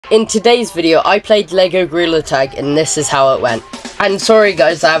in today's video, I played Lego Gorilla Tag, and this is how it went. And sorry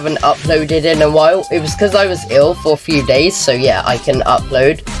guys, I haven't uploaded in a while. It was because I was ill for a few days, so yeah, I can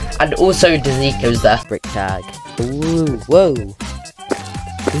upload. And also, Daziko's there. Brick tag. Ooh, whoa.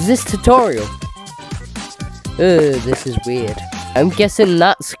 Is this tutorial? This is weird. I'm guessing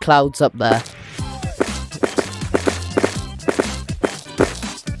that's clouds up there.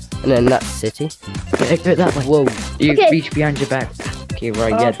 And then that's city. Yeah, go that way. Whoa. You Okay. reach behind your back. Okay,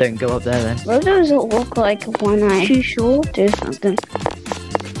 right, yeah, don't go up there then. What does it look like when I too sure do something?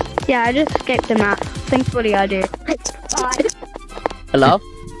 Yeah, I just skipped the map. Thanks for the idea. Hello?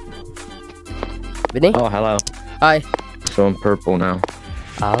 Vinny? Oh, hello. Hi. So I'm purple now.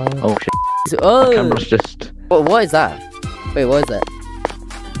 Oh shit. Oh. The camera's just... Well, what is that? Wait, what is it?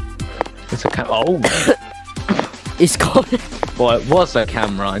 It's a oh! It's gone. Well, it was a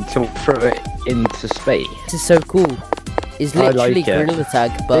camera until I threw it into space. This is so cool. It's I literally like it. Gorilla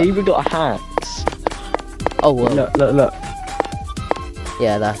Tag, They but... even got hats. Oh, well. Look.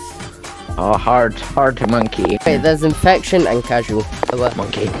 Yeah, that's... Oh, hard monkey. Wait, there's infection and casual. Oh, well.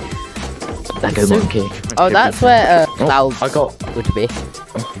 Monkey. Lego So- monkey. Oh, that's where clouds I got... would be.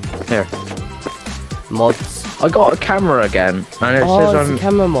 Here. Mods. I got a camera again. And it Oh, says it's a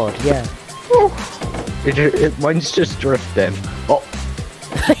camera mod, yeah. Mine's just drifting. Oh.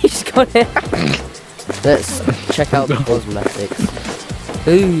 He's got it. Let's check out the cosmetics.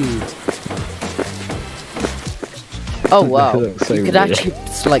 Ooh. Oh wow. looks so You could weird. actually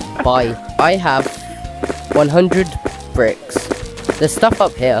just, like buy. I have 100 bricks. There's stuff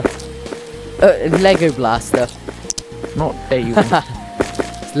up here. Lego blaster. Not Dave. It's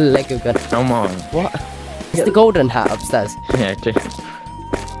a Lego gun. Come on. What? It's the golden hat upstairs. Yeah,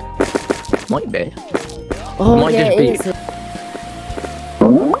 might be. Oh Might yeah, just it be- is.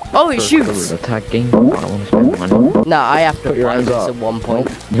 Oh, it shoots. Gorilla Tag game. I don't want to spend money. Nah, I have to Put your buy hands this up. at one point.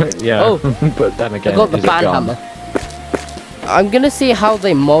 Yeah. Oh. But then again, I got the it's a fan gun. hammer. I'm gonna see how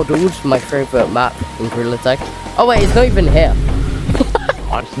they modeled my favorite map in Gorilla Tag. Oh wait, it's not even here.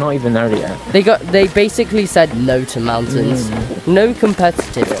 Oh, it's not even there yet. They basically said no to mountains. No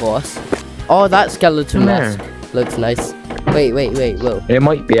competitive course. Oh, that skeleton Yeah. mask looks nice. Wait, whoa. It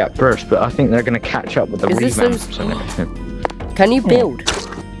might be at first, but I think they're gonna catch up with the Is this revamps and everything. Can you build?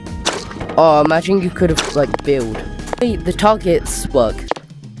 Oh, imagine you could have like build. Wait, the targets work.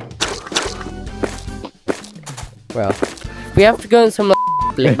 Well, we have to go in some like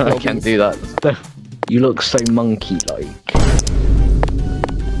blink I can't lobbies. do that. You look so monkey-like.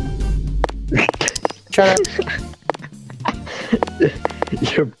 Tryna-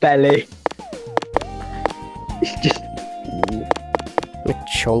 Your belly. It's just...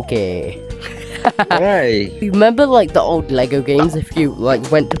 Chunky. Hey. You remember like the old Lego games? If you like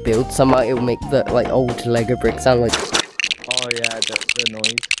went to build somehow, it would make the like old Lego bricks sound like. Oh yeah, the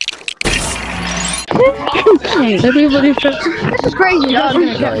noise. Everybody, this is crazy. God's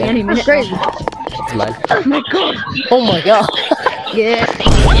gonna get me any minute. Crazy. Man. Oh my god. Oh my god. Yeah.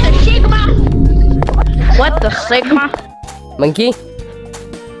 What the Sigma? What the Sigma? Monkey.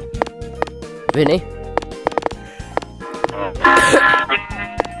 Vinny.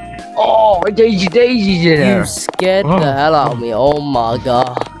 Oh, Daisy did You scared the hell out of me. Oh my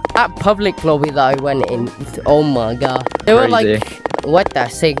god. That public lobby that I went in. Oh my god. They were Crazy. like, what the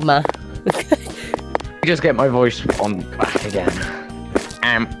Sigma? Just get my voice on back again.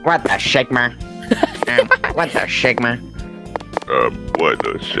 What the Sigma? What the Sigma? What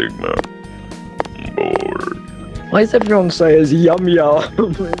the Sigma? Bored. Why does everyone say it's yum yum?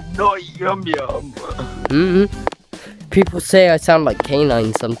 Not yum yum. People say I sound like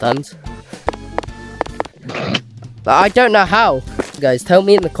canine sometimes. But I don't know how. Guys, tell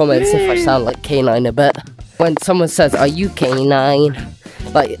me in the comments if I sound like canine a bit. When someone says, are you canine?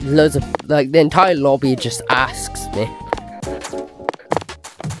 Like, loads of, like, the entire lobby just asks me.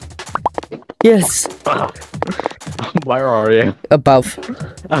 Yes. Where are you? Above.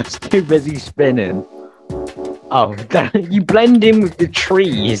 I was too busy spinning. Oh, you blend in with the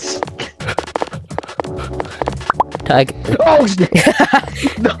trees. Tag. Oh,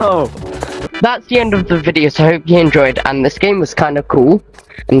 no. That's the end of the video, so I hope you enjoyed. And this game was kind of cool.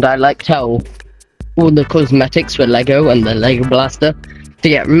 And I liked how all the cosmetics were Lego and the Lego Blaster. So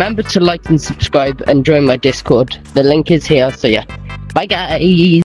yeah, remember to like and subscribe and join my Discord. The link is here, so yeah. Bye guys!